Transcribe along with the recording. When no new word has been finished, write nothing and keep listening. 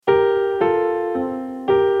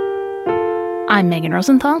I'm Megan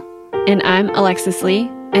Rosenthal. And I'm Alexis Lee,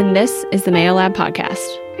 and this is the Mayo Lab Podcast.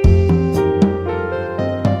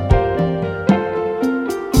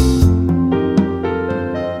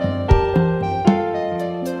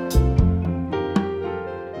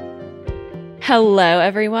 Hello,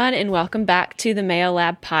 everyone, and welcome back to the Mayo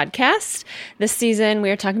Lab Podcast. This season, we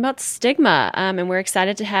are talking about stigma, and we're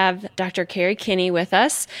excited to have Dr. Carrie Kinney with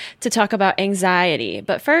us to talk about anxiety.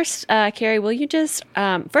 But first, Carrie, will you just,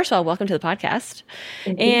 first of all, welcome to the podcast.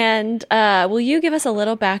 And will you give us a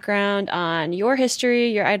little background on your history,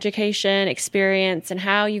 your education, experience, and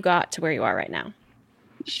how you got to where you are right now?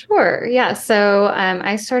 Sure. Yeah. So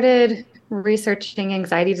I started researching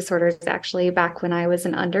anxiety disorders actually back when I was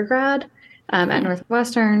an undergrad. At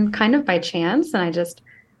Northwestern, kind of by chance, and I just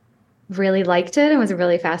really liked it and was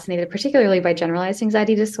really fascinated, particularly by generalized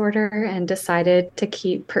anxiety disorder, and decided to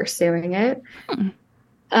keep pursuing it.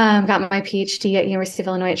 Got my PhD at University of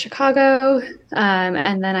Illinois at Chicago,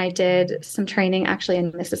 and then I did some training actually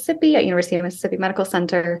in Mississippi at University of Mississippi Medical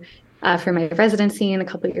Center for my residency and a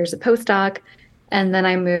couple of years of postdoc. And then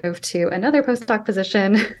I moved to another postdoc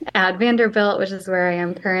position at Vanderbilt, which is where I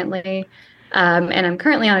am currently. And I'm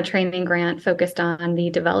currently on a training grant focused on the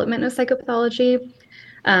development of psychopathology.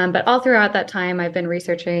 But all throughout that time, I've been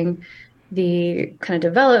researching the kind of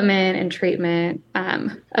development and treatment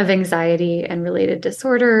of anxiety and related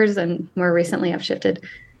disorders. And more recently, I've shifted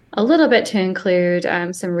a little bit to include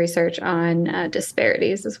some research on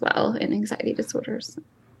disparities as well in anxiety disorders.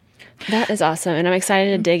 That is awesome. And I'm excited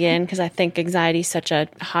to dig in because I think anxiety is such a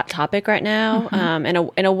hot topic right now,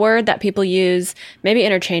 and a word that people use maybe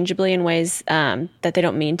interchangeably in ways that they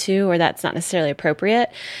don't mean to, or that's not necessarily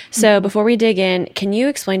appropriate. So before we dig in, can you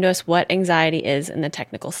explain to us what anxiety is in the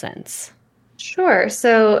technical sense? Sure.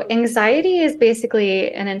 So anxiety is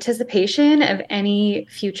basically an anticipation of any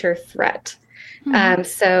future threat.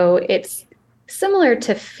 So it's similar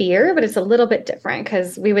to fear, but it's a little bit different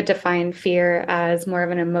because we would define fear as more of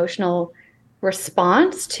an emotional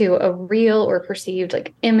response to a real or perceived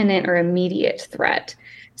like imminent or immediate threat.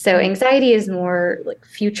 So anxiety is more like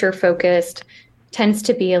future focused, tends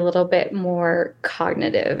to be a little bit more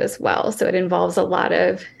cognitive as well. So it involves a lot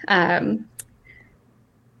of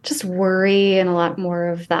just worry and a lot more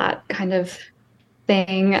of that kind of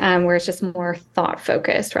thing, where it's just more thought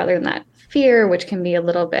focused rather than that fear, which can be a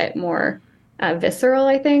little bit more visceral,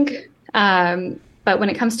 I think. But when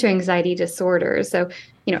it comes to anxiety disorders, so,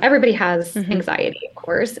 everybody has anxiety, of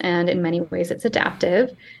course, and in many ways it's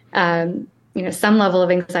adaptive. Some level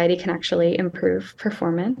of anxiety can actually improve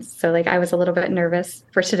performance. So like I was a little bit nervous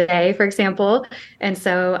for today, for example. And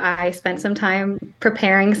so I spent some time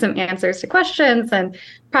preparing some answers to questions and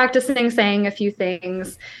practicing saying a few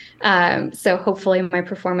things. So hopefully my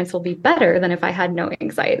performance will be better than if I had no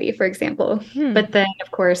anxiety, for example. But then,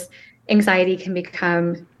 of course, anxiety can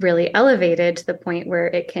become really elevated to the point where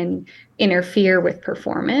it can interfere with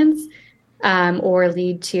performance, or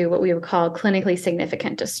lead to what we would call clinically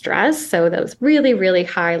significant distress. So those really, really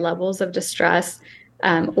high levels of distress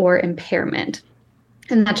or impairment.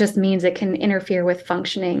 And that just means it can interfere with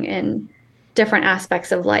functioning in different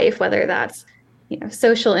aspects of life, whether that's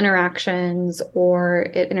social interactions or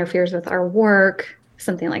it interferes with our work,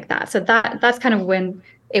 something like that. So that's kind of when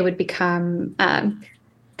it would become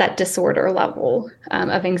that disorder level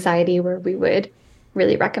of anxiety where we would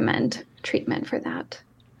really recommend treatment for that.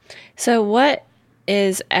 So what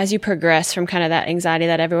is, as you progress from kind of that anxiety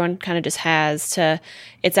that everyone kind of just has to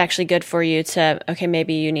it's actually good for you to, okay,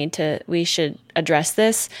 maybe we should address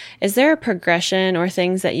this. Is there a progression or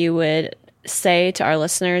things that you would say to our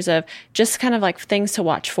listeners of just kind of like things to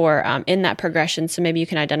watch for in that progression, so maybe you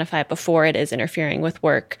can identify it before it is interfering with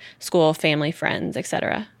work, school, family, friends,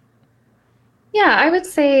 etc.? Yeah, I would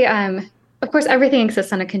say, of course, everything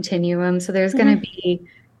exists on a continuum. So there's going to be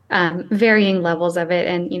varying levels of it.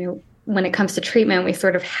 And, when it comes to treatment, we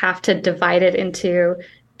sort of have to divide it into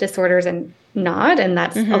disorders and not. And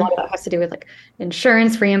that's a lot of that has to do with like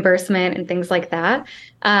insurance reimbursement and things like that.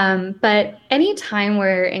 But any time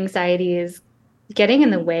where anxiety is getting in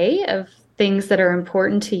the way of things that are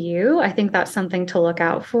important to you, I think that's something to look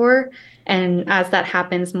out for. And as that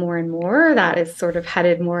happens more and more, that is sort of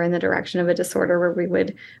headed more in the direction of a disorder where we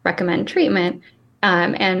would recommend treatment.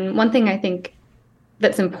 And one thing I think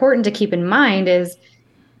that's important to keep in mind is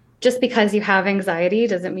just because you have anxiety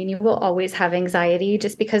doesn't mean you will always have anxiety.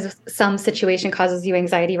 Just because some situation causes you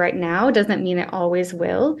anxiety right now doesn't mean it always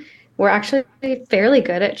will. We're actually fairly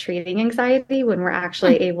good at treating anxiety when we're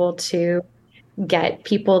actually able to get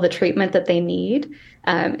people the treatment that they need.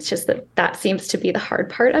 It's just that seems to be the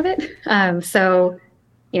hard part of it. So,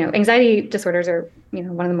 anxiety disorders are,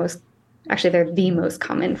 one of the most actually, they're the most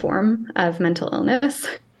common form of mental illness.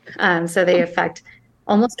 So they affect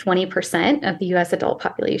almost 20% of the US adult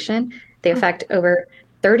population. They affect over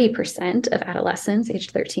 30% of adolescents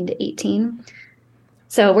aged 13 to 18.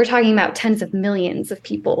 So we're talking about tens of millions of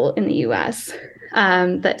people in the US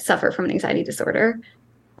that suffer from an anxiety disorder.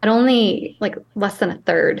 But only like less than a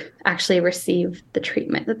third actually receive the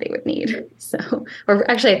treatment that they would need. So, or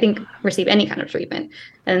actually, I think receive any kind of treatment.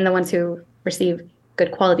 And the ones who receive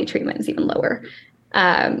good quality treatment is even lower.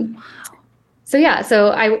 So yeah,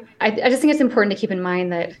 so I just think it's important to keep in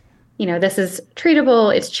mind that, this is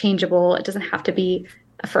treatable, it's changeable, it doesn't have to be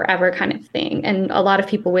a forever kind of thing. And a lot of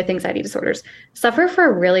people with anxiety disorders suffer for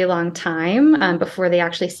a really long time before they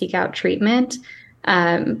actually seek out treatment.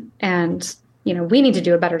 And we need to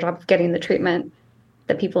do a better job of getting the treatment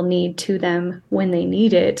that people need to them when they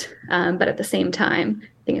need it. But at the same time, I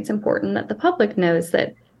think it's important that the public knows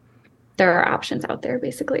that there are options out there,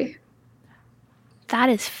 basically. That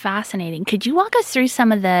is fascinating. Could you walk us through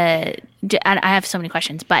some of I have so many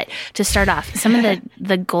questions, but to start off, some of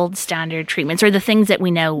the gold standard treatments or the things that we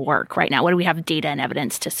know work right now? What do we have data and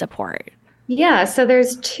evidence to support? Yeah, so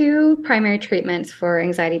there's two primary treatments for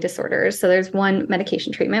anxiety disorders. So there's one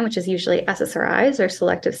medication treatment, which is usually SSRIs or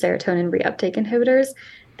selective serotonin reuptake inhibitors.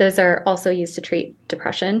 Those are also used to treat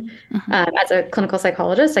depression. As a clinical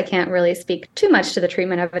psychologist, I can't really speak too much to the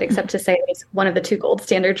treatment of it, except to say it's one of the two gold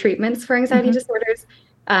standard treatments for anxiety disorders.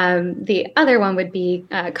 The other one would be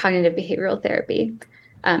cognitive behavioral therapy.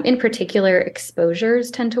 In particular, exposures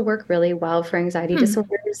tend to work really well for anxiety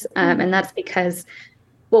disorders. And that's because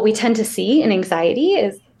what we tend to see in anxiety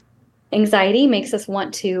is anxiety makes us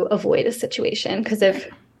want to avoid a situation. Because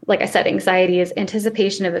like I said, anxiety is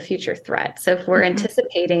anticipation of a future threat. So if we're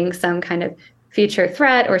anticipating some kind of future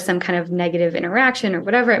threat or some kind of negative interaction or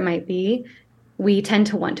whatever it might be, we tend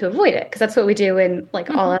to want to avoid it because that's what we do in like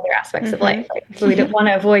all other aspects of life. Like, if we don't want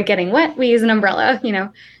to avoid getting wet, we use an umbrella,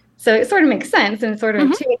 So it sort of makes sense and sort of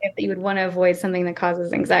intuitive that you would want to avoid something that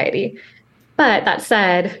causes anxiety. But that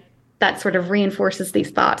said, that sort of reinforces these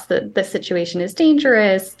thoughts that the situation is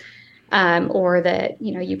dangerous or that,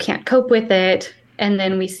 you can't cope with it. And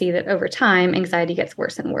then we see that over time, anxiety gets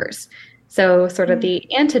worse and worse. So sort of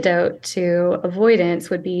the antidote to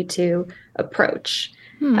avoidance would be to approach.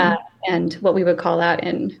 And what we would call that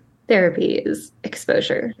in therapy is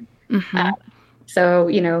exposure. So,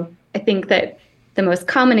 I think that the most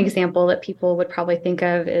common example that people would probably think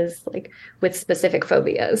of is like with specific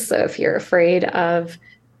phobias. So if you're afraid of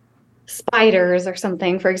spiders or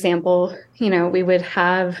something, for example, we would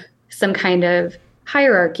have some kind of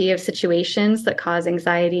hierarchy of situations that cause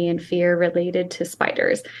anxiety and fear related to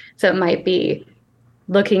spiders. So it might be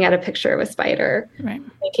looking at a picture of a spider,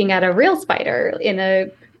 looking at a real spider in a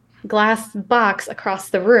glass box across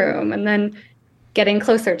the room, and then getting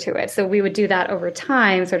closer to it. So we would do that over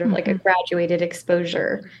time, sort of like a graduated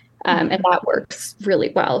exposure. And that works really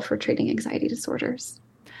well for treating anxiety disorders.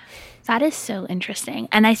 That is so interesting.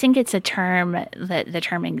 And I think it's a term that the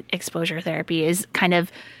term exposure therapy is kind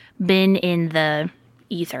of been in the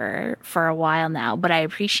ether for a while now, but I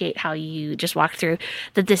appreciate how you just walked through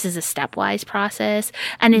that this is a stepwise process.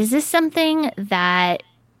 And is this something that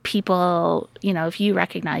people, if you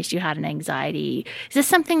recognized you had an anxiety, is this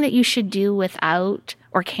something that you should do without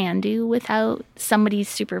or can do without somebody's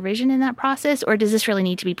supervision in that process? Or does this really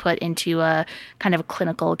need to be put into a kind of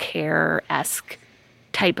clinical care-esque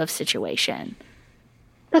type of situation?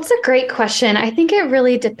 That's a great question. I think it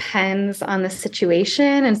really depends on the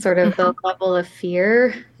situation and sort of the level of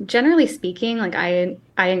fear. Generally speaking, like I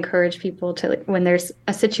encourage people to, like, when there's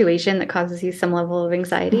a situation that causes you some level of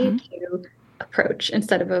anxiety, to approach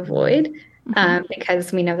instead of avoid,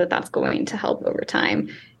 because we know that that's going to help over time.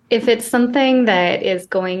 If it's something that is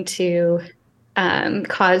going to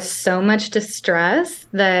cause so much distress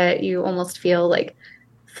that you almost feel like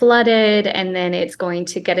flooded, and then it's going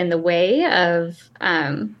to get in the way of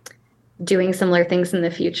doing similar things in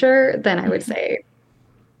the future, then I would say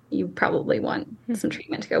you probably want some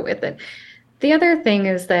treatment to go with it. The other thing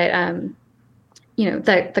is that,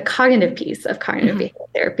 the cognitive piece of cognitive behavioral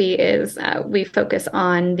therapy is we focus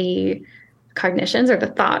on the cognitions or the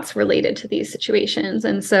thoughts related to these situations.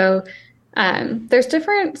 And so there's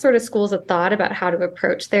different sort of schools of thought about how to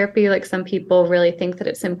approach therapy. Like some people really think that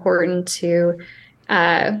it's important to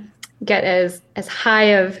get as high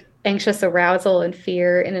of anxious arousal and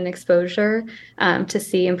fear in an exposure to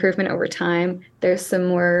see improvement over time. There's some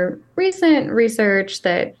more recent research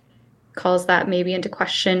that calls that maybe into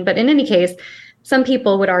question. But in any case, some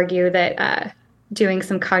people would argue that doing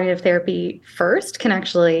some cognitive therapy first can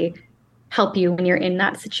actually help you when you're in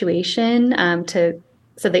that situation to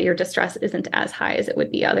so that your distress isn't as high as it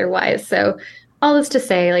would be otherwise. So all this to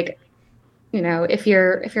say, like, if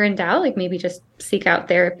you're in doubt, like maybe just seek out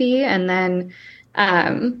therapy, and then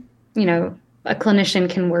a clinician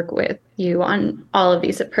can work with you on all of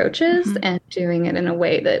these approaches and doing it in a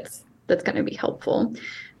way that's going to be helpful.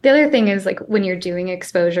 The other thing is, like, when you're doing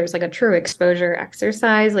exposures, like a true exposure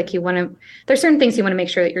exercise, like there's certain things you want to make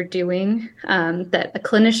sure that you're doing that a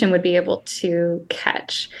clinician would be able to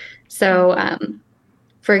catch. So,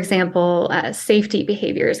 for example, safety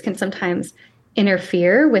behaviors can sometimes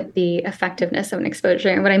interfere with the effectiveness of an exposure.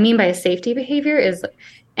 And what I mean by a safety behavior is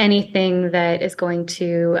anything that is going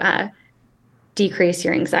to decrease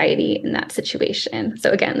your anxiety in that situation.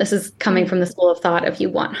 So again, this is coming from the school of thought of you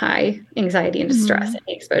want high anxiety and distress in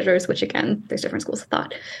the exposures, which again, there's different schools of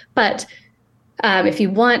thought. But if you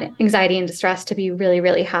want anxiety and distress to be really,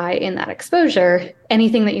 really high in that exposure,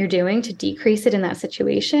 anything that you're doing to decrease it in that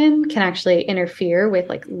situation can actually interfere with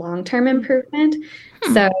like long-term improvement.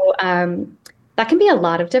 So that can be a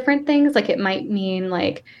lot of different things. Like it might mean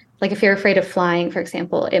like if you're afraid of flying, for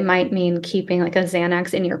example, it might mean keeping like a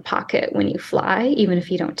Xanax in your pocket when you fly, even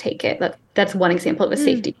if you don't take it. That's one example of a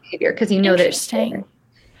safety behavior, because you know that it's there.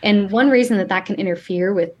 And one reason that can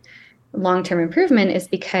interfere with long-term improvement is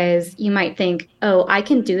because you might think, oh, I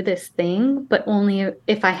can do this thing, but only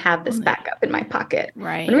if I have this backup in my pocket.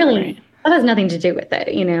 Right. And really, that has nothing to do with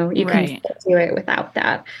it. You can still do it without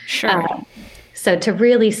that. Sure. So to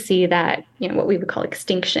really see that, what we would call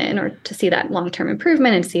extinction, or to see that long-term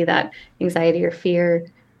improvement and see that anxiety or fear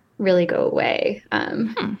really go away,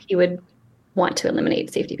 you would want to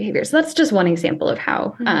eliminate safety behavior. So that's just one example of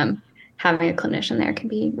how having a clinician there can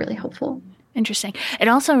be really helpful. Interesting. It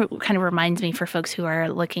also kind of reminds me, for folks who are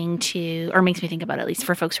looking to, or makes me think about, at least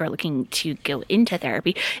for folks who are looking to go into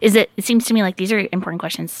therapy, is that it seems to me like these are important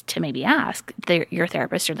questions to maybe ask your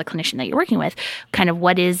therapist or the clinician that you're working with. Kind of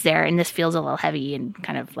what is their, and this feels a little heavy and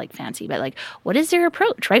kind of like fancy, but like, what is their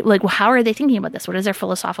approach, right? Like, well, how are they thinking about this? What is their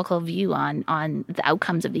philosophical view on the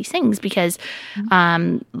outcomes of these things? Because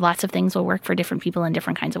lots of things will work for different people in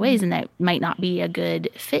different kinds of ways, and that might not be a good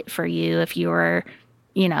fit for you if you're,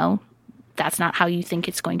 that's not how you think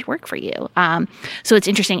it's going to work for you. So it's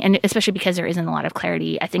interesting, and especially because there isn't a lot of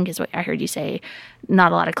clarity, I think is what I heard you say,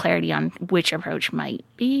 not a lot of clarity on which approach might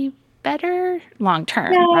be better long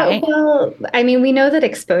term, right? Well, I mean, we know that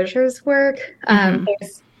exposures work. And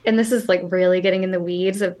this is like really getting in the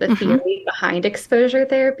weeds of the theory behind exposure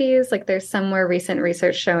therapies. Like there's some more recent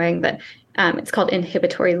research showing that it's called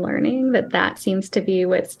inhibitory learning, that seems to be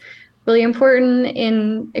what's really important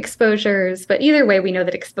in exposures. But either way, we know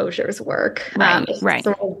that exposures work. Right.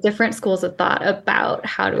 Sort of different schools of thought about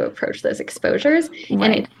how to approach those exposures. Right.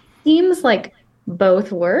 And it seems like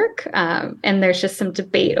both work. And there's just some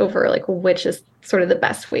debate over like which is sort of the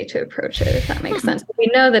best way to approach it, if that makes sense. But we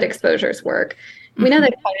know that exposures work. We know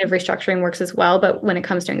that cognitive restructuring works as well, but when it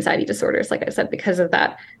comes to anxiety disorders, like I said, because of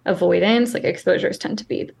that avoidance, like exposures tend to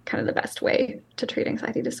be kind of the best way to treat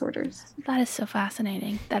anxiety disorders. That is so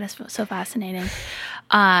fascinating. And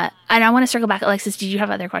I want to circle back. Alexis, did you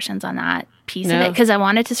have other questions on that piece of it? Because I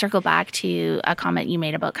wanted to circle back to a comment you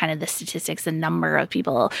made about kind of the statistics, the number of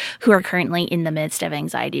people who are currently in the midst of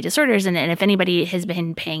anxiety disorders. And if anybody has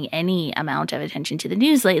been paying any amount of attention to the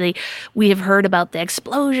news lately, we have heard about the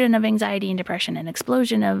explosion of anxiety and depression and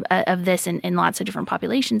explosion of this in lots of different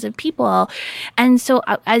populations of people. And so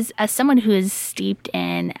as someone who is steeped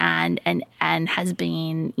in and has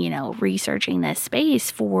been, researching this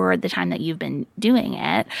space for the time that you've been doing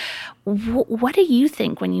it, what do you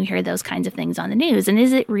think when you hear those kinds of things on the news? And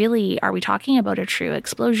is it really, are we talking about a true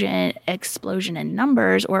explosion in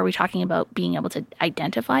numbers, or are we talking about being able to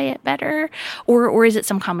identify it better? Or is it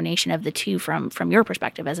some combination of the two from your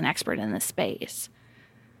perspective as an expert in this space?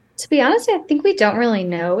 To be honest, I think we don't really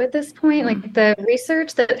know at this point. Like the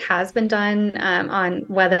research that has been done on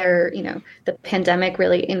whether, the pandemic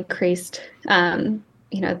really increased,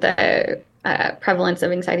 the prevalence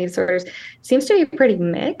of anxiety disorders seems to be pretty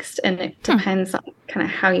mixed, and it depends on kind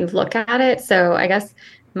of how you look at it. So I guess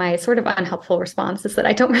my sort of unhelpful response is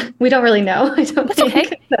that we don't really know. I don't think.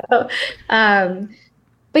 Okay. So.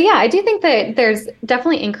 But yeah, I do think that there's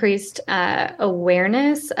definitely increased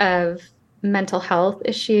awareness of mental health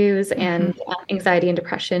issues and anxiety and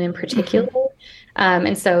depression in particular.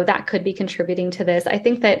 And so that could be contributing to this. I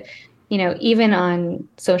think that, even on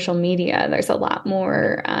social media, there's a lot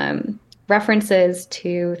more references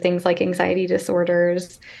to things like anxiety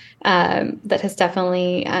disorders that has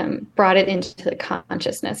definitely brought it into the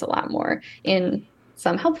consciousness a lot more in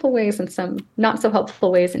some helpful ways and some not so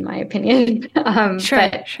helpful ways, in my opinion. Sure,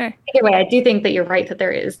 but sure. either way, I do think that you're right that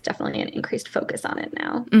there is definitely an increased focus on it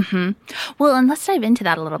now. Well, and let's dive into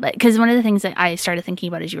that a little bit, because one of the things that I started thinking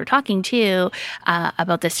about as you were talking too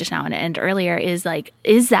about this just now and earlier is like,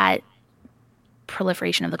 is that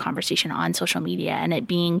proliferation of the conversation on social media and it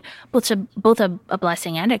being both a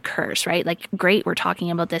blessing and a curse, right? Like, great, we're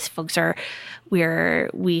talking about this.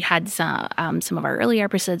 We had some of our earlier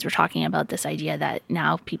episodes were talking about this idea that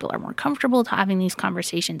now people are more comfortable having these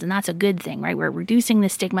conversations, and that's a good thing, right? We're reducing the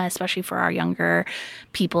stigma, especially for our younger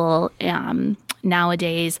people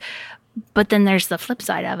nowadays. But then there's the flip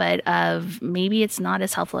side of it, of maybe it's not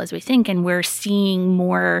as helpful as we think, and we're seeing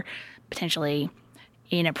more potentially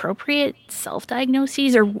inappropriate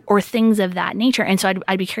self-diagnoses or things of that nature. And so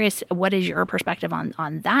I'd be curious, what is your perspective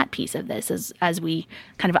on that piece of this as we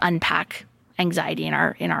kind of unpack anxiety in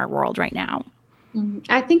our world right now?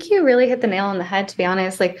 I think you really hit the nail on the head, to be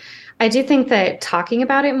honest. Like, I do think that talking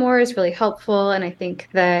about it more is really helpful. And I think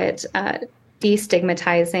that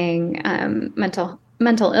destigmatizing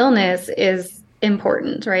mental illness is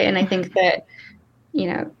important, right? And I think that,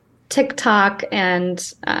 TikTok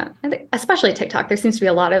and I think especially TikTok, there seems to be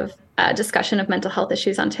a lot of discussion of mental health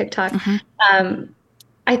issues on TikTok.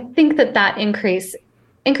 I think that increased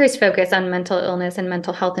focus on mental illness and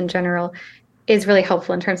mental health in general is really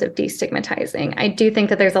helpful in terms of destigmatizing. I do think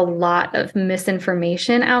that there's a lot of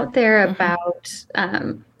misinformation out there about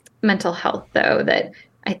mental health, though, that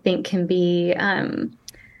I think can be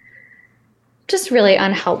just really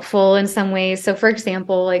unhelpful in some ways. So, for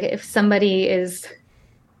example, like if somebody is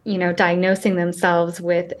diagnosing themselves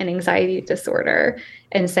with an anxiety disorder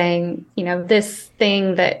and saying, this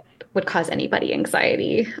thing that would cause anybody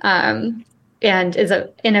anxiety, and is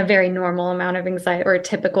in a very normal amount of anxiety or a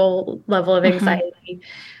typical level of anxiety.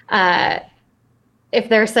 If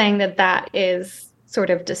they're saying that is sort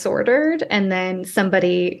of disordered, and then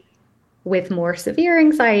somebody with more severe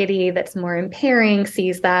anxiety that's more impairing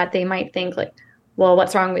sees that, they might think like, well,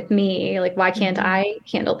 what's wrong with me? Like, why can't I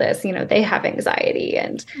handle this? They have anxiety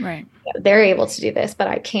and right. They're able to do this, but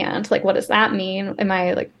I can't. Like, what does that mean? Am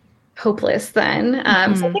I like hopeless then?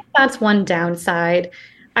 So I think that's one downside.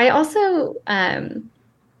 I also, I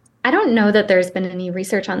don't know that there's been any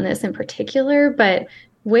research on this in particular, but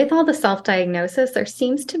with all the self-diagnosis, there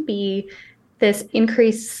seems to be this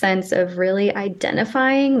increased sense of really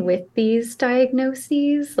identifying with these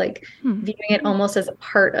diagnoses, like viewing it almost as a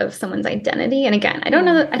part of someone's identity. And again, I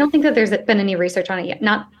don't think that there's been any research on it yet,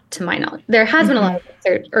 not to my knowledge. There has been a lot of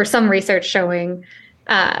research or some research showing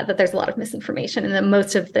that there's a lot of misinformation, and that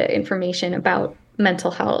most of the information about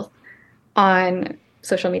mental health on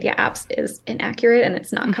social media apps is inaccurate and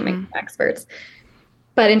it's not coming from experts.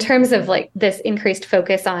 But in terms of like this increased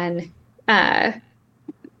focus on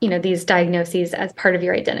these diagnoses as part of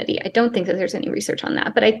your identity, I don't think that there's any research on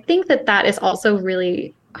that. But I think that is also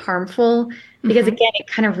really harmful because, again, it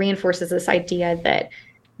kind of reinforces this idea that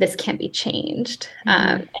this can't be changed.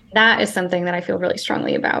 And that is something that I feel really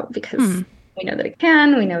strongly about because we know that it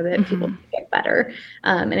can. We know that people can get better.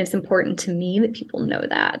 And it's important to me that people know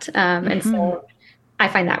that. And so I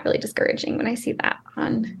find that really discouraging when I see that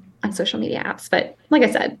on social media apps. But like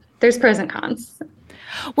I said, there's pros and cons.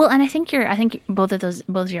 Well, and I think both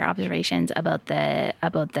of your observations about the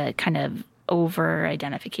kind of over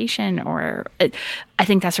identification, or I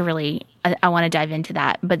think that's I want to dive into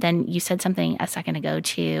that. But then you said something a second ago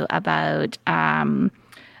too about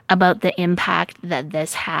the impact that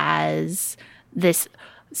this has, this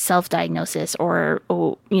self-diagnosis or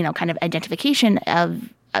kind of identification of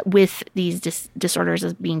with these disorders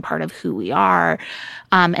as being part of who we are,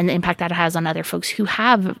 and the impact that it has on other folks who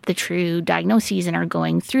have the true diagnoses and are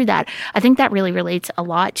going through that. I think that really relates a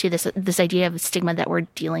lot to this idea of stigma that we're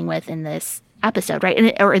dealing with in this episode,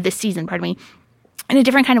 right? Or this season, pardon me, in a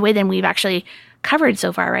different kind of way than we've actually covered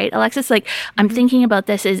so far, right? Alexis, like, I'm thinking about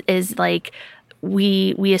this is like,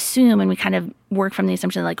 we assume and we kind of work from the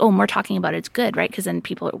assumption like, oh, more talking about it's good, right? Because then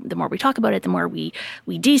the more we talk about it, the more we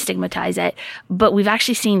destigmatize it. But we've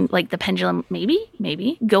actually seen like the pendulum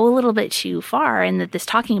maybe go a little bit too far, and that this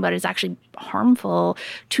talking about it is actually harmful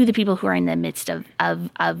to the people who are in the midst of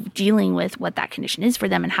dealing with what that condition is for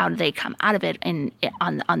them and how do they come out of it and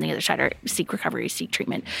on the other side, or seek recovery, seek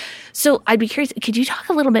treatment. So I'd be curious, could you talk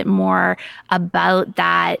a little bit more about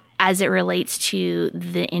that as it relates to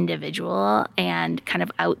the individual and kind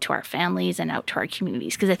of out to our families and out to our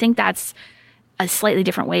communities? Because I think that's a slightly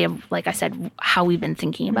different way of, like I said, how we've been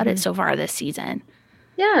thinking about it so far this season.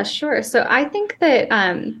 Yeah, sure. So I think that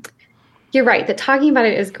you're right, that talking about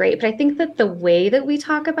it is great, but I think that the way that we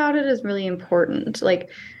talk about it is really important. Like,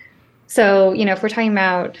 so, if we're talking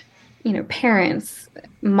about parents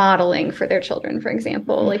modeling for their children, for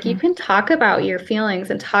example. Like you can talk about your feelings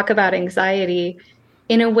and talk about anxiety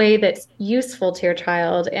in a way that's useful to your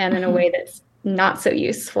child and in a way that's not so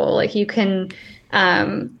useful. Like you can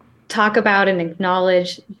talk about and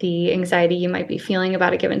acknowledge the anxiety you might be feeling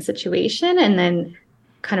about a given situation, and then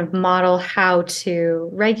kind of model how to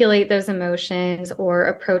regulate those emotions or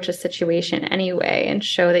approach a situation anyway, and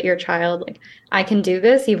show that your child, like, I can do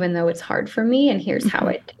this even though it's hard for me, and here's how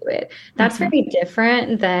I do it. That's very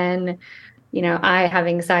different than, I have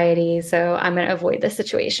anxiety, so I'm going to avoid this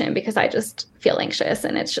situation because I just feel anxious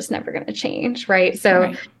and it's just never going to change, right?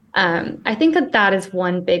 So I think that is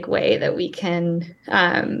one big way that we can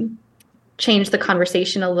change the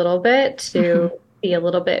conversation a little bit to be a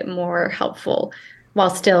little bit more helpful, while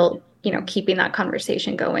still, keeping that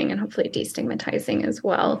conversation going and hopefully destigmatizing as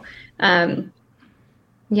well.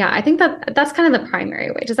 I think that's kind of the primary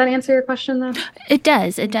way. Does that answer your question, though? It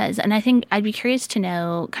does. And I think I'd be curious to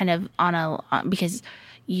know kind of because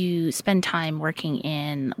you spend time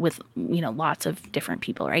working with, lots of different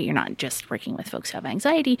people, right? You're not just working with folks who have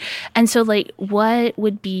anxiety. And so like,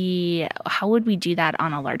 how would we do that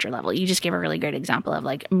on a larger level? You just gave a really great example of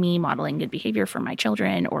like me modeling good behavior for my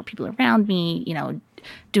children or people around me,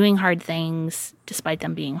 doing hard things despite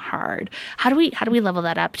them being hard. How do we level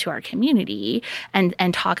that up to our community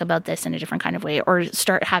and talk about this in a different kind of way, or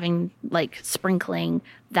start having like sprinkling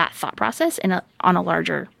that thought process on a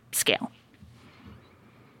larger scale?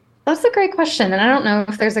 That's a great question. And I don't know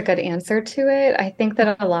if there's a good answer to it. I think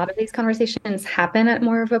that a lot of these conversations happen at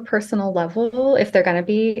more of a personal level if they're going to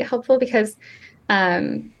be helpful, because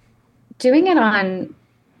doing it on,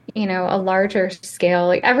 a larger scale,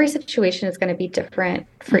 like every situation is going to be different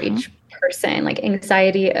for each person. Like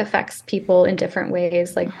anxiety affects people in different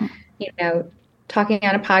ways. Like, talking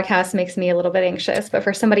on a podcast makes me a little bit anxious, but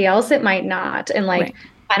for somebody else, it might not. And like,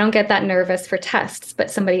 I don't get that nervous for tests,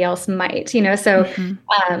 but somebody else might, so,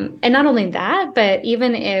 and not only that, but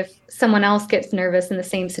even if someone else gets nervous in the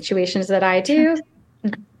same situations that I do,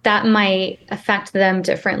 that might affect them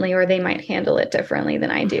differently, or they might handle it differently than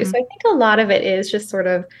I do. So I think a lot of it is just sort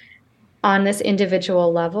of on this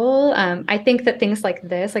individual level. I think that things like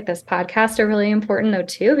this podcast are really important though,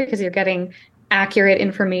 too, because you're getting accurate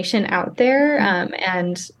information out there.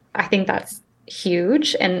 And I think that's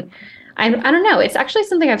huge. And I don't know. It's actually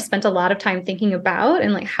something I've spent a lot of time thinking about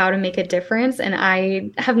and like how to make a difference. And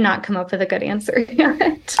I have not come up with a good answer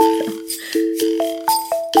yet.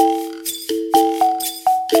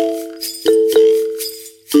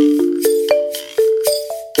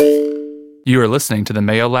 You are listening to the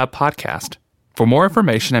Mayo Lab podcast. For more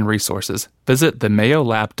information and resources, visit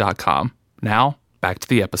themayolab.com. Now, back to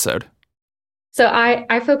the episode. So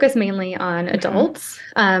I focus mainly on adults,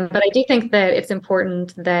 but I do think that it's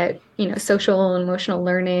important that, social and emotional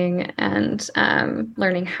learning and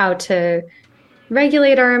learning how to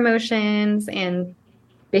regulate our emotions and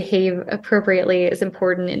behave appropriately is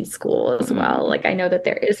important in school as well. Like I know that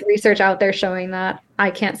there is research out there showing that. I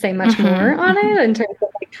can't say much more on it in terms of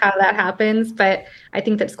like how that happens, but I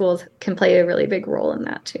think that schools can play a really big role in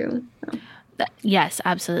that too. So. Yes,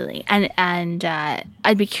 absolutely. And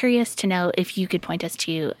I'd be curious to know if you could point us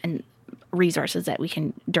to resources that we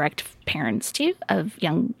can direct parents to of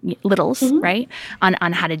young littles, right?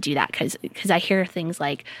 On how to do that. Because I hear things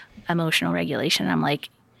like emotional regulation. And I'm like,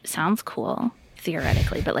 sounds cool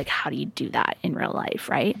theoretically, but like, how do you do that in real life,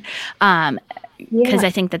 right? Because I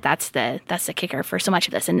think that's the kicker for so much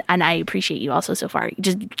of this, and I appreciate you also so far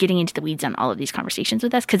just getting into the weeds on all of these conversations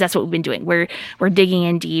with us, because that's what we've been doing. We're digging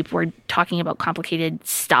in deep. We're talking about complicated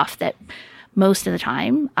stuff that most of the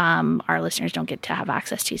time our listeners don't get to have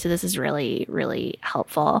access to. So this is really, really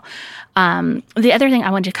helpful. The other thing I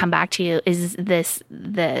want to come back to is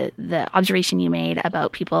the observation you made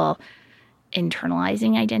about people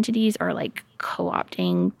internalizing identities or like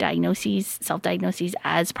co-opting self-diagnoses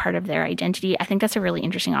as part of their identity. I think that's a really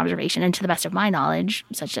interesting observation. And to the best of my knowledge,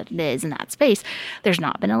 such that it is in that space, there's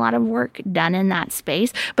not been a lot of work done in that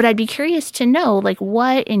space. But I'd be curious to know, like,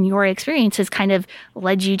 what in your experience has kind of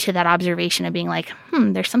led you to that observation of being like,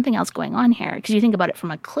 there's something else going on here. Because you think about it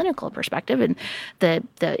from a clinical perspective, and the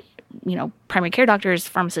primary care doctors,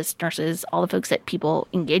 pharmacists, nurses, all the folks that people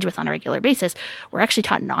engage with on a regular basis, we're actually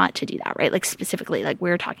taught not to do that, right? Like specifically, like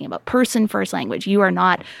we're talking about person first language. You are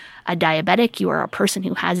not a diabetic. You are a person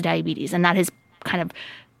who has diabetes. And that has kind of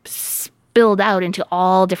spilled out into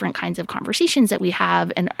all different kinds of conversations that we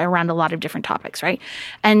have and around a lot of different topics, right?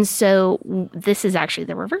 And so this is actually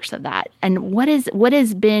the reverse of that. And what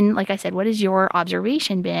has been, like I said, what has your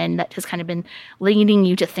observation been that has kind of been leading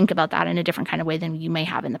you to think about that in a different kind of way than you may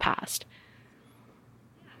have in the past?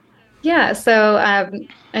 Yeah, so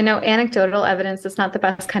I know anecdotal evidence is not the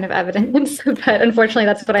best kind of evidence, but unfortunately,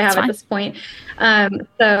 that's what I have fine. at this point.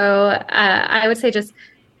 I would say just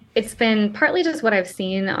it's been partly just what I've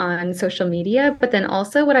seen on social media, but then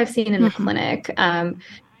also what I've seen in the clinic.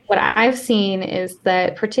 What I've seen is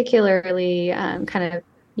that particularly kind of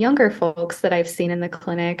younger folks that I've seen in the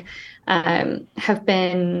clinic have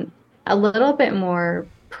been a little bit more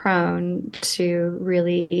prone to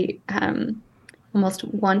really almost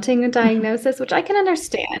wanting a diagnosis, which I can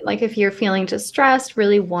understand. Like if you're feeling distressed,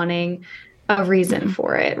 really wanting a reason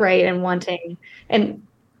for it, right? And wanting, and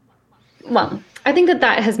well, I think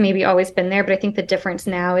that has maybe always been there, but I think the difference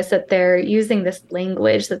now is that they're using this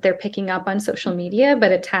language that they're picking up on social media,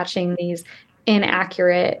 but attaching these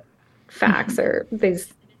inaccurate facts or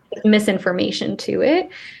these misinformation to it.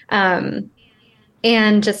 And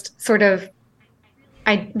just sort of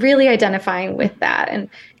I really identifying with that. And,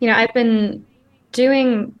 I've been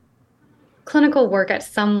doing clinical work at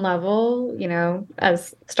some level,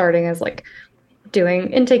 as starting as like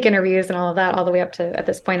doing intake interviews and all of that, all the way up to at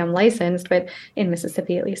this point I'm licensed, but in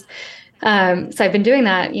Mississippi at least. So I've been doing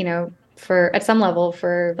that, for at some level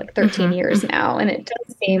for like 13 years now. And it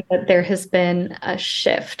does seem that there has been a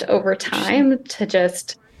shift over time to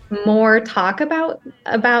just more talk about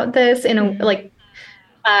this in a like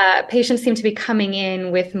patients seem to be coming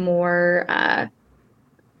in with more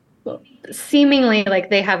seemingly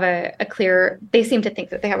like they have they seem to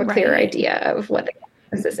think that they have a clear idea of what the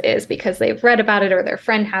diagnosis is because they've read about it or their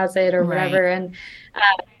friend has it or whatever. And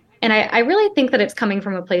I really think that it's coming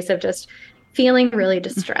from a place of just feeling really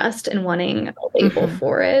distressed and wanting a label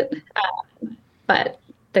for it. But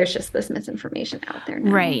there's just this misinformation out there now.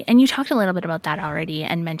 Right. And you talked a little bit about that already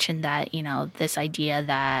and mentioned that, this idea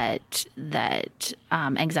that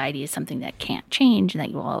anxiety is something that can't change and that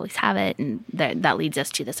you will always have it. And that leads us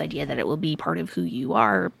to this idea that it will be part of who you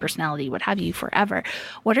are, personality, what have you, forever.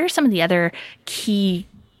 What are some of the other key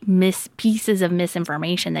pieces of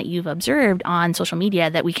misinformation that you've observed on social media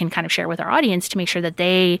that we can kind of share with our audience to make sure that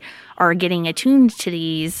they are getting attuned to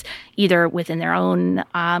these either within their own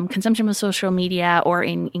consumption of social media or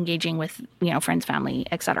in engaging with, friends, family,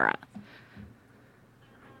 etc.?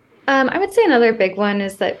 I would say another big one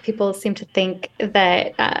is that people seem to think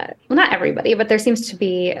that, well, not everybody, but there seems to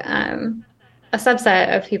be a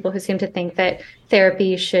subset of people who seem to think that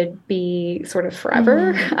therapy should be sort of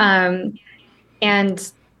forever.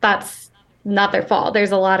 And that's not their fault. There's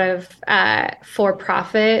a lot of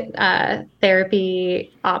for-profit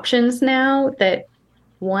therapy options now that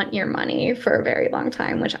want your money for a very long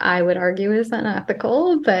time, which I would argue is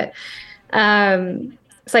unethical. But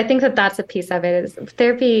so I think that that's a piece of it is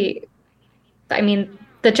therapy. I mean,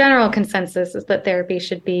 the general consensus is that therapy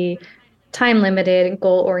should be time limited and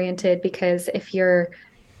goal oriented, because if you're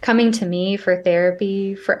coming to me for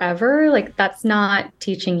therapy forever, like that's not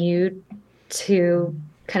teaching you to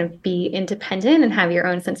kind of be independent and have your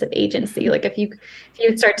own sense of agency. Like if you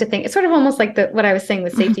start to think, it's sort of almost like what I was saying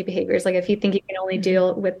with safety behaviors. Like if you think you can only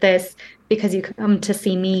deal with this because you come to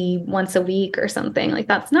see me once a week or something, like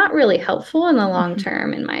that's not really helpful in the long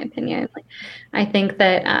term, in my opinion. Like I think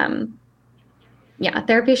that,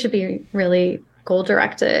 therapy should be really goal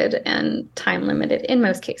directed and time limited in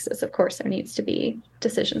most cases. Of course, there needs to be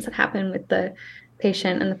decisions that happen with the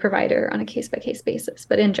patient and the provider on a case-by-case basis.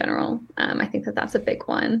 But in general, I think that that's a big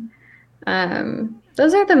one.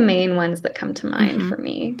 Those are the main ones that come to mind for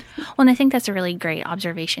me. Well, and I think that's a really great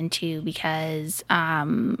observation too, because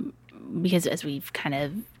as we've kind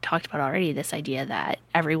of talked about already, this idea that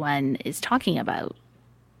everyone is talking about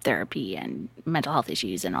therapy and mental health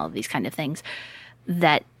issues and all of these kind of things,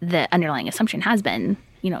 that the underlying assumption has been,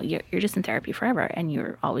 you're just in therapy forever and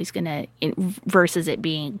you're always going to, versus it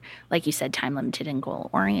being, like you said, time limited and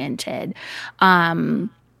goal oriented.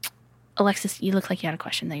 Alexis, you look like you had a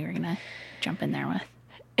question that you were going to jump in there with.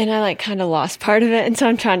 And I kind of lost part of it. And so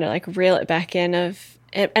I'm trying to reel it back in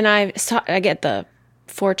and I get the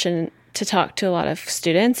fortune to talk to a lot of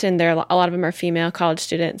students, and a lot of them are female college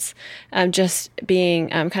students, just being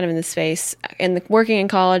kind of in the space and working in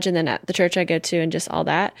college and then at the church I go to and just all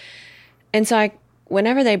that. And so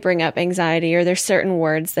whenever they bring up anxiety or there's certain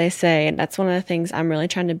words they say, and that's one of the things I'm really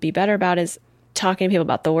trying to be better about is talking to people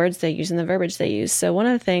about the words they use and the verbiage they use. So one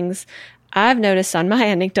of the things I've noticed on my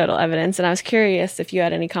anecdotal evidence, and I was curious if you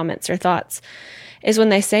had any comments or thoughts, is when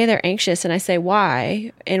they say they're anxious and I say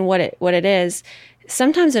why and what it is,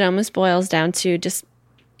 sometimes it almost boils down to just,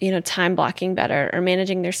 time blocking better or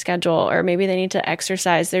managing their schedule, or maybe they need to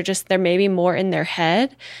exercise. They're maybe more in their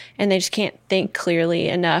head and they just can't think clearly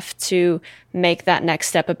enough to make that next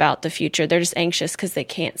step about the future. They're just anxious because they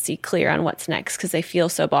can't see clear on what's next because they feel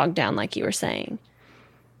so bogged down, like you were saying.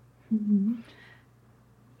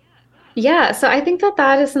 Yeah, so I think that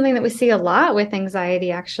that is something that we see a lot with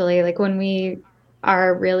anxiety, actually. Like when we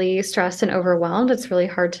are really stressed and overwhelmed, it's really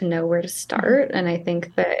hard to know where to start. And I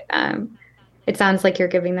think that it sounds like you're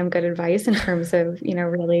giving them good advice in terms of,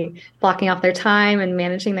 really blocking off their time and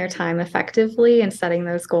managing their time effectively and setting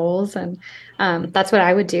those goals. And that's what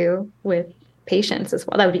I would do with patients as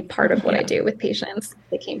well. That would be part of what I do with patients.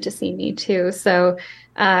 They came to see me too. So,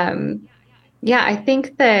 yeah, I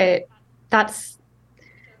think that that's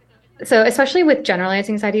so, especially with generalized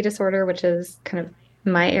anxiety disorder, which is kind of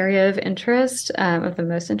my area of interest, of the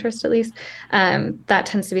most interest at least, that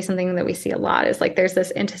tends to be something that we see a lot is like there's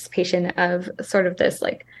this anticipation of sort of this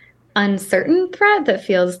like uncertain threat that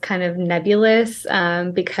feels kind of nebulous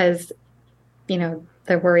because,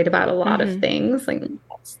 they're worried about a lot of things. Like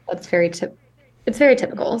that's it's very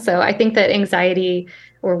typical. So I think that anxiety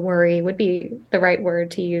or worry would be the right word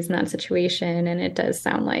to use in that situation. And it does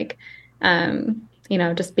sound like,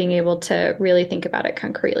 just being able to really think about it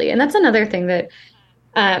concretely. And that's another thing that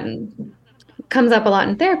comes up a lot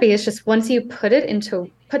in therapy is just once you put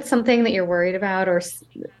something that you're worried about or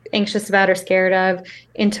anxious about or scared of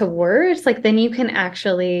into words, like then you can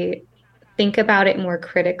actually think about it more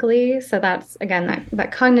critically. So that's, again,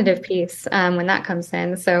 that cognitive piece when that comes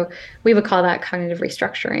in. So we would call that cognitive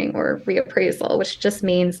restructuring or reappraisal, which just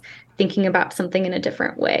means thinking about something in a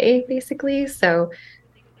different way, basically. So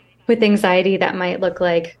with anxiety, that might look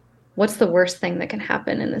like, what's the worst thing that can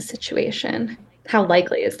happen in this situation? How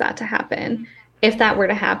likely is that to happen? If that were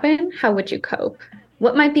to happen, how would you cope?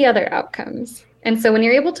 What might be other outcomes? And so when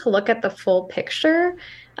you're able to look at the full picture,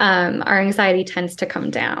 our anxiety tends to come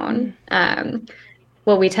down.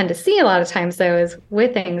 What we tend to see a lot of times, though, is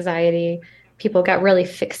with anxiety, people get really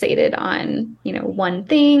fixated on, one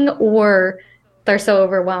thing, or they're so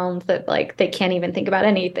overwhelmed that like they can't even think about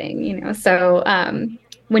anything, So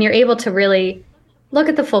when you're able to really look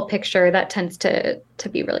at the full picture, that tends to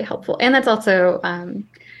be really helpful. And that's also an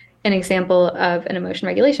example of an emotion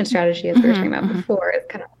regulation strategy, as we were talking about before. It's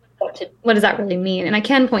kind of what does that really mean? And I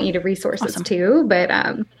can point you to resources too, but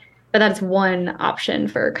that's one option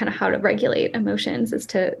for kind of how to regulate emotions is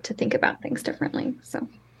to think about things differently. So.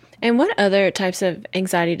 And what other types of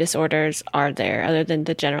anxiety disorders are there other than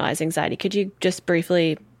the generalized anxiety? Could you just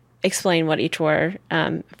briefly explain what each were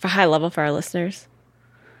for high level for our listeners?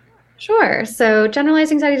 Sure. So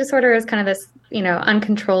generalized anxiety disorder is kind of this,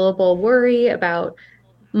 uncontrollable worry about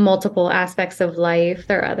multiple aspects of life.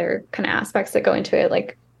 There are other kind of aspects that go into it,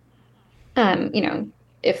 like,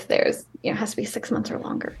 if there's, has to be 6 months or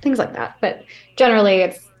longer, things like that. But generally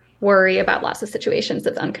it's worry about lots of situations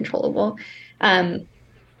that's uncontrollable.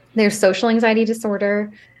 There's social anxiety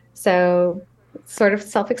disorder. So it's sort of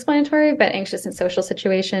self-explanatory, but anxious in social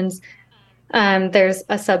situations. There's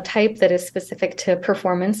a subtype that is specific to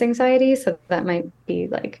performance anxiety. So that might be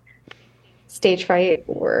like stage fright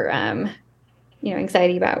or,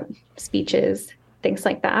 anxiety about speeches, things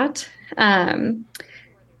like that.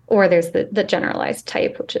 Or there's the generalized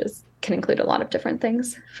type, which can include a lot of different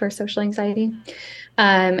things for social anxiety.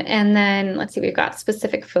 And then let's see, we've got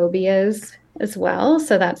specific phobias as well.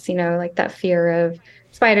 So that's, like that fear of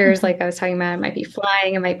spiders, like I was talking about. It might be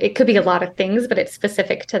flying. It could be a lot of things, but it's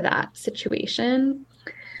specific to that situation.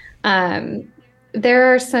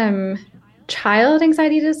 There are some child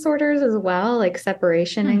anxiety disorders as well, like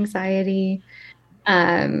separation anxiety,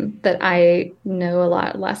 that I know a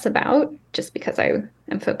lot less about just because I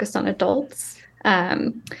am focused on adults.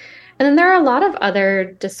 And then there are a lot of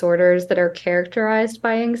other disorders that are characterized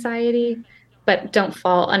by anxiety, but don't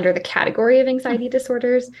fall under the category of anxiety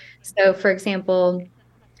disorders. So, for example,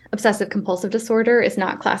 obsessive compulsive disorder is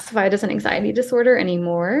not classified as an anxiety disorder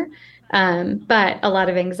anymore, but a lot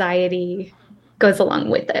of anxiety goes along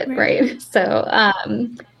with it, right? So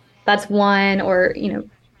that's one, or,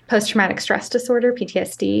 post-traumatic stress disorder,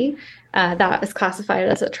 PTSD, that is classified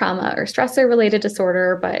as a trauma or stressor-related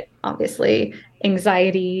disorder, but obviously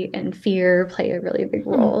anxiety and fear play a really big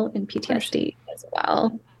role in PTSD as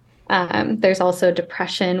well. There's also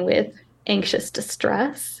depression with anxious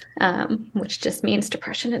distress, which just means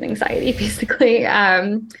depression and anxiety, basically.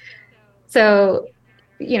 So,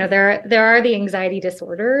 there are the anxiety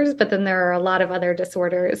disorders, but then there are a lot of other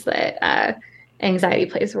disorders that anxiety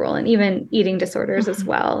plays a role in, even eating disorders as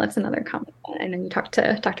well. That's another common one. I know you talked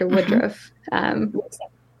to Dr. Woodruff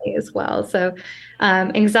as well. So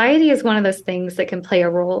anxiety is one of those things that can play a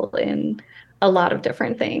role in a lot of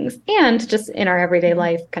different things, and just in our everyday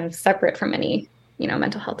life, kind of separate from any,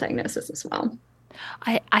 mental health diagnosis as well.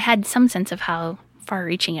 I had some sense of how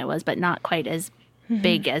far-reaching it was, but not quite as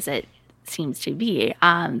big as it seems to be.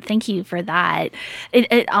 Thank you for that.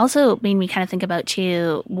 It also made me kind of think about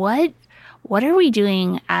too, what are we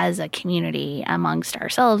doing as a community amongst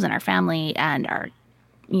ourselves and our family and our,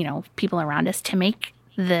 people around us to make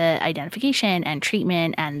the identification and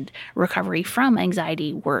treatment and recovery from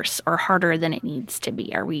anxiety worse or harder than it needs to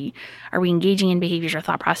be? Are we engaging in behaviors or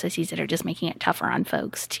thought processes that are just making it tougher on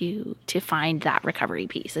folks to find that recovery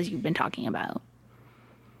piece, as you've been talking about?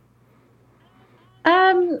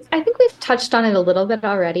 I think we've touched on it a little bit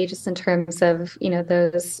already, just in terms of,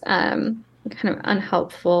 those kind of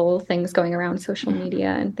unhelpful things going around social media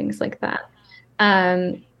and things like that.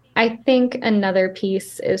 I think another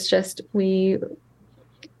piece is just we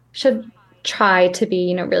should try to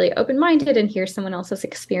be, really open-minded and hear someone else's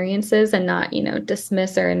experiences and not,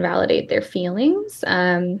 dismiss or invalidate their feelings.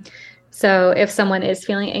 So if someone is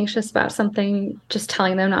feeling anxious about something, just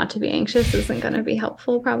telling them not to be anxious isn't going to be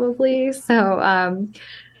helpful, probably. So,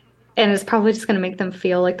 and it's probably just going to make them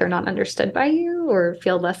feel like they're not understood by you or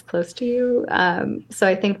feel less close to you. So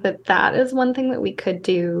I think that is one thing that we could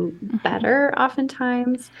do better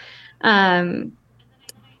oftentimes.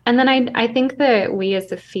 And then I think that we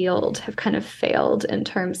as a field have kind of failed in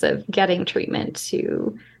terms of getting treatment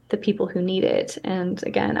to the people who need it. And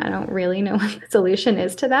again, I don't really know what the solution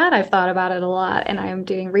is to that. I've thought about it a lot and I'm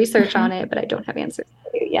doing research on it, but I don't have answers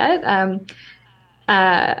for you yet.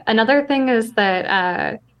 Another thing is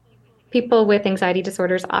that people with anxiety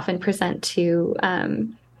disorders often present to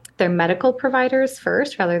their medical providers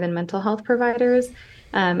first rather than mental health providers.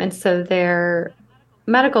 And so their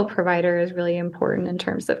medical provider is really important in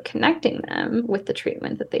terms of connecting them with the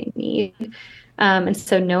treatment that they need. And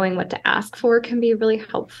so knowing what to ask for can be really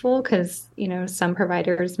helpful because, some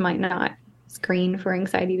providers might not screen for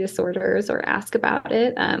anxiety disorders or ask about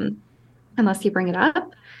it unless you bring it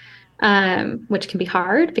up, which can be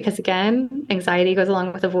hard because, again, anxiety goes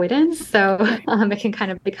along with avoidance. So it can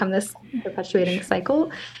kind of become this perpetuating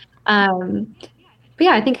cycle. But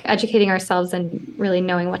yeah, I think educating ourselves and really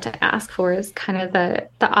knowing what to ask for is kind of the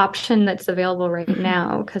option that's available right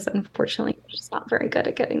now, because unfortunately, we're just not very good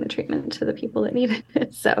at getting the treatment to the people that need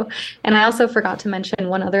it. So, and I also forgot to mention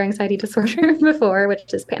one other anxiety disorder before,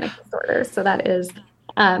 which is panic disorder. So that is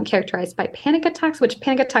characterized by panic attacks, which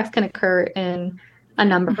panic attacks can occur in a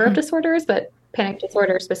number of disorders, but panic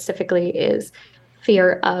disorder specifically is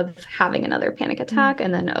fear of having another panic attack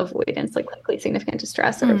and then avoidance, like clinically significant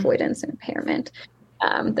distress or avoidance and impairment.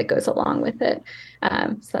 That goes along with it.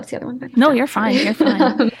 So that's the other one. No, you're fine. You're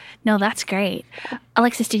fine. No, that's great.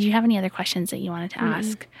 Alexis, did you have any other questions that you wanted to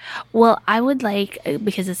ask? Well, I would like,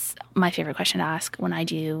 because it's my favorite question to ask when I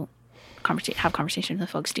do have conversations with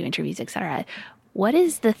folks, do interviews, etc. What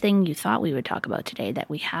is the thing you thought we would talk about today that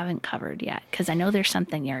we haven't covered yet? Because I know there's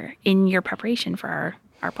something in your preparation for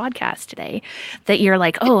our podcast today that you're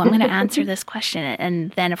like, oh, I'm going to answer this question.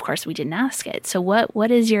 And then, of course, we didn't ask it. So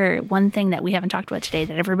what is your one thing that we haven't talked about today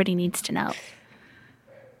that everybody needs to know?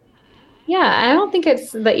 Yeah, I don't think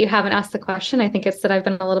it's that you haven't asked the question. I think it's that I've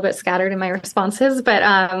been a little bit scattered in my responses.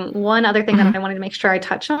 But one other thing that I wanted to make sure I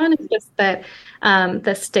touch on is just that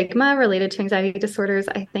the stigma related to anxiety disorders,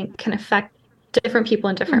 I think, can affect different people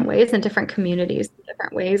in different ways and different communities in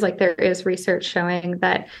different ways. Like there is research showing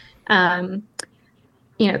that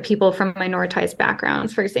people from minoritized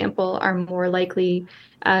backgrounds, for example, are more likely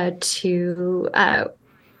to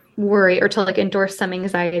worry or to endorse some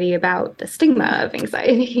anxiety about the stigma of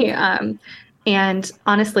anxiety. And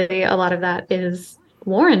honestly, a lot of that is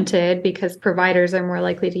warranted because providers are more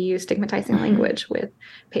likely to use stigmatizing language with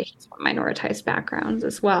patients from minoritized backgrounds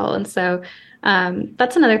as well. And so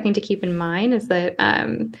that's another thing to keep in mind is that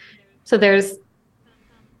so there's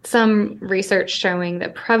some research showing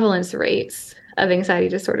that prevalence rates of anxiety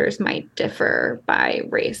disorders might differ by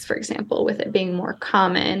race, for example, with it being more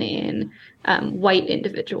common in white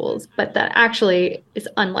individuals, but that actually is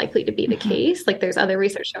unlikely to be the case. Like there's other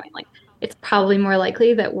research showing it's probably more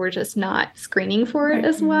likely that we're just not screening for it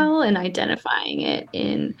as well and identifying it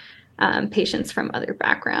in patients from other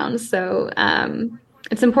backgrounds. So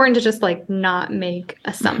it's important to just not make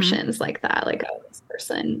assumptions like that, oh, this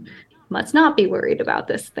person must not be worried about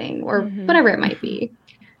this thing or whatever it might be.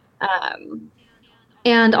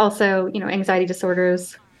 And also, anxiety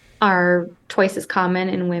disorders are twice as common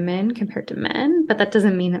in women compared to men, but that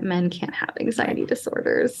doesn't mean that men can't have anxiety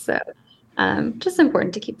disorders. So just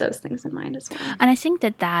important to keep those things in mind as well. And I think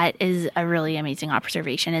that is a really amazing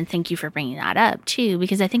observation. And thank you for bringing that up too,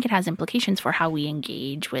 because I think it has implications for how we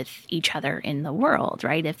engage with each other in the world,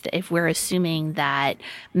 right? If we're assuming that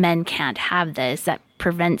men can't have this, that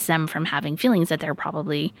prevents them from having feelings that they're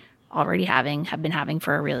probably already have been having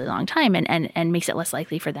for a really long time, and makes it less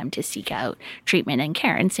likely for them to seek out treatment and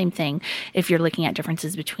care. And same thing if you're looking at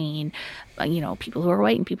differences between people who are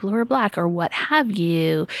white and people who are Black or what have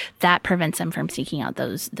you, that prevents them from seeking out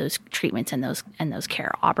those treatments and those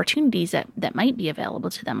care opportunities that might be available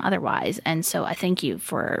to them otherwise. And so I thank you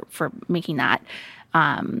for making that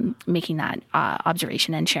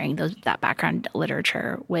observation and sharing that background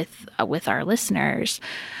literature with our listeners.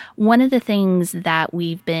 One of the things that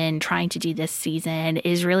we've been trying to do this season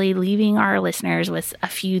is really leaving our listeners with a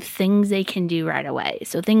few things they can do right away.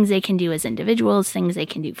 So things they can do as individuals, things they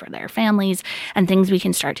can do for their families, and things we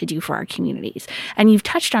can start to do for our communities. And you've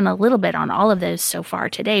touched on a little bit on all of those so far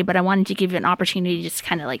today, but I wanted to give you an opportunity to just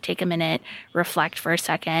kind of like take a minute, reflect for a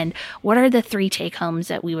second. What are the 3 take homes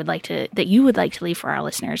that you would like to leave for our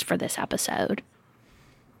listeners for this episode?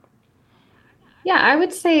 Yeah, I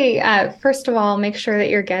would say, first of all, make sure that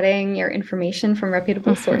you're getting your information from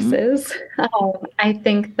reputable sources. I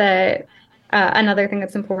think that another thing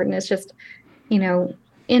that's important is just,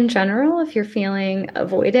 in general, if you're feeling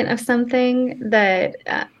avoidant of something that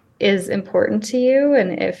is important to you,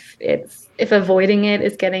 and if avoiding it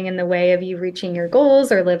is getting in the way of you reaching your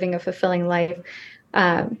goals or living a fulfilling life,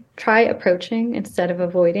 try approaching instead of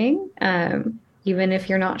avoiding. Even if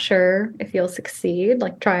you're not sure if you'll succeed,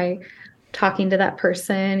 like try talking to that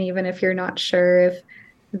person, even if you're not sure if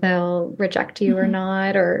they'll reject you or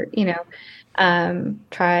not, or,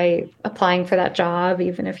 try applying for that job,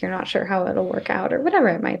 even if you're not sure how it'll work out or whatever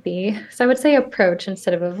it might be. So I would say approach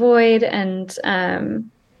instead of avoid, and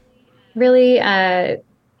really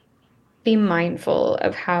be mindful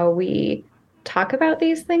of how we talk about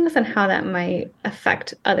these things and how that might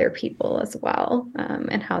affect other people as well,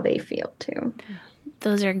 and how they feel too.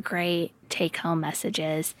 Those are great take-home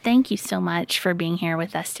messages. Thank you so much for being here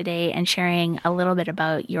with us today and sharing a little bit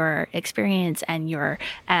about your experience and your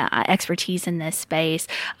expertise in this space.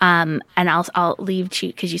 And I'll leave to,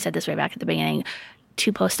 because you said this way back at the beginning,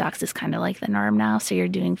 2 postdocs is kind of like the norm now, so you're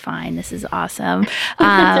doing fine. This is awesome.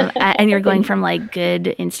 And you're going from like good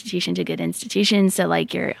institution to good institution, so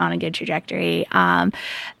like you're on a good trajectory.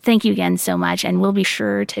 Thank you again so much, and we'll be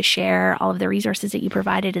sure to share all of the resources that you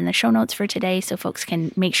provided in the show notes for today, so folks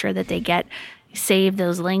can make sure that they save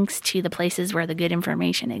those links to the places where the good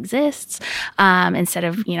information exists, instead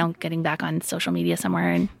of getting back on social media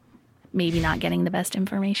somewhere and maybe not getting the best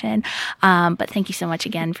information. But thank you so much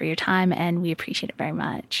again for your time, and we appreciate it very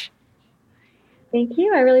much. Thank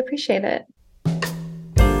you. I really appreciate it.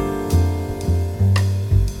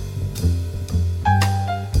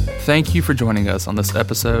 Thank you for joining us on this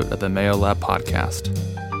episode of the Mayo Lab Podcast.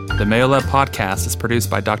 The Mayo Lab Podcast is produced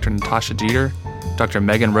by Dr. Natasha Jeter, Dr.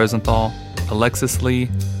 Megan Rosenthal, Alexis Lee,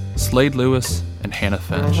 Slade Lewis, and Hannah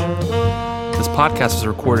Finch. This podcast was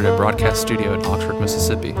recorded at Broadcast Studio in Oxford,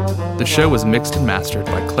 Mississippi. The show was mixed and mastered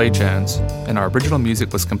by Clay Jones, and our original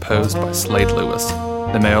music was composed by Slade Lewis.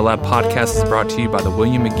 The Mayo Lab Podcast is brought to you by the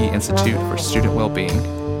William McGee Institute for Student Wellbeing.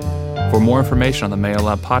 For more information on the Mayo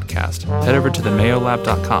Lab Podcast, head over to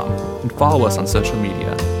themayolab.com and follow us on social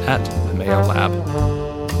media at the Mayo Lab.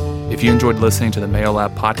 If you enjoyed listening to the Mayo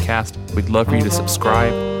Lab Podcast, we'd love for you to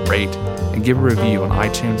subscribe, rate, and give a review on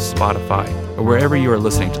iTunes, Spotify, or wherever you are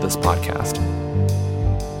listening to this podcast.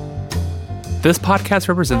 This podcast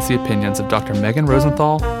represents the opinions of Dr. Megan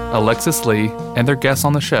Rosenthal, Alexis Lee, and their guests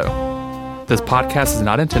on the show. This podcast is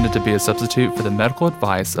not intended to be a substitute for the medical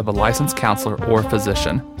advice of a licensed counselor or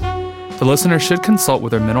physician. The listener should consult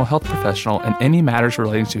with their mental health professional in any matters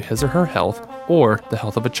relating to his or her health or the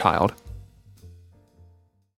health of a child.